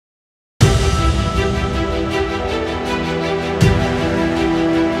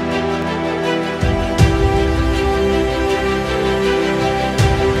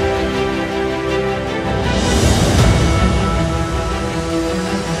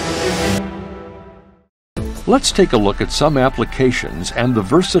Let's take a look at some applications and the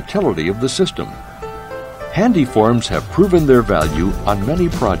versatility of the system. Handiforms have proven their value on many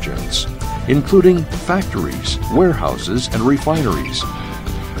projects, including factories, warehouses, and refineries,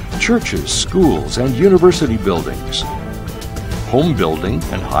 churches, schools, and university buildings, home building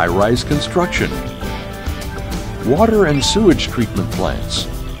and high-rise construction, water and sewage treatment plants,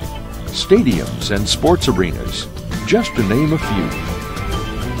 stadiums and sports arenas, just to name a few.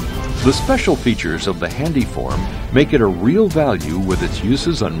 The special features of the Handiform make it a real value with its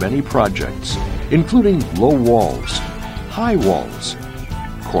uses on many projects, including low walls, high walls,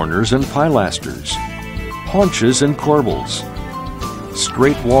 corners and pilasters, haunches and corbels,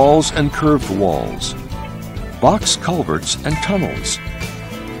 straight walls and curved walls, box culverts and tunnels,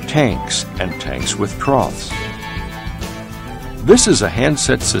 tanks and tanks with troughs. This is a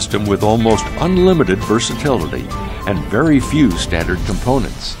handset system with almost unlimited versatility and very few standard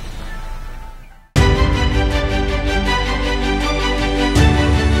components.